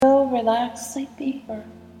relax, sleep deeper.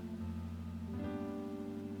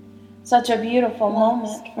 Such a beautiful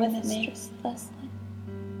moment with Mistress Leslie.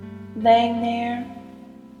 Laying there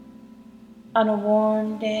on a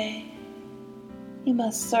warm day, You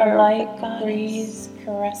must a serve light the goddess, breeze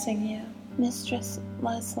caressing you. Mistress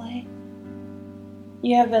Leslie.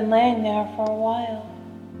 You have been laying there for a while.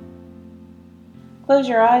 Close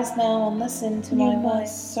your eyes now and listen to my You voice.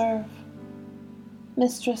 must serve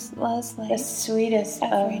Mistress Leslie, The sweetest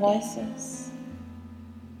of every day. voices.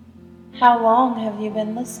 How long have you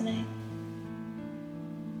been listening?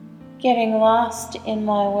 Getting lost in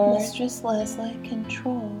my words. Mistress Leslie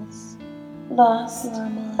controls Lost, your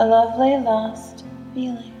mind. a lovely lost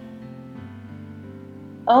Feeling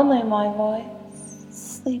only my voice.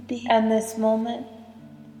 sleepy And this moment,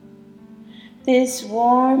 this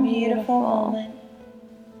warm, beautiful moment.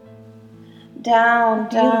 Down,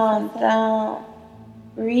 down, thing down,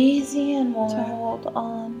 breezy and to warm. hold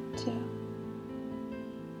on to.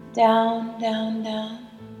 Down, down, down.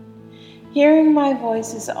 Hearing my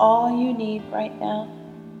voice is all you need right now.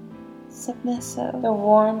 Submissive. The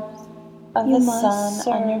warmth of You the must sun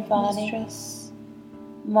serve on your body. Mistress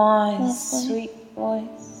My Leslie. sweet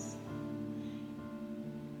voice.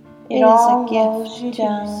 It It is all a rolls gift you to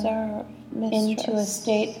down serve Mistress into a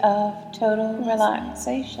state of total Leslie.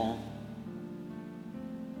 relaxation.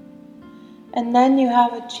 And then you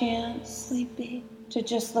have a chance Sleepy. to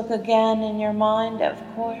just look again in your mind, of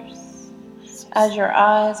course, as your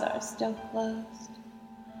eyes are still closed.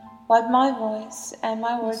 But my voice and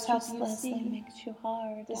my words help Mistress you Leslie see makes you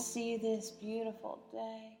hard. to see this beautiful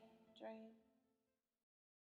day.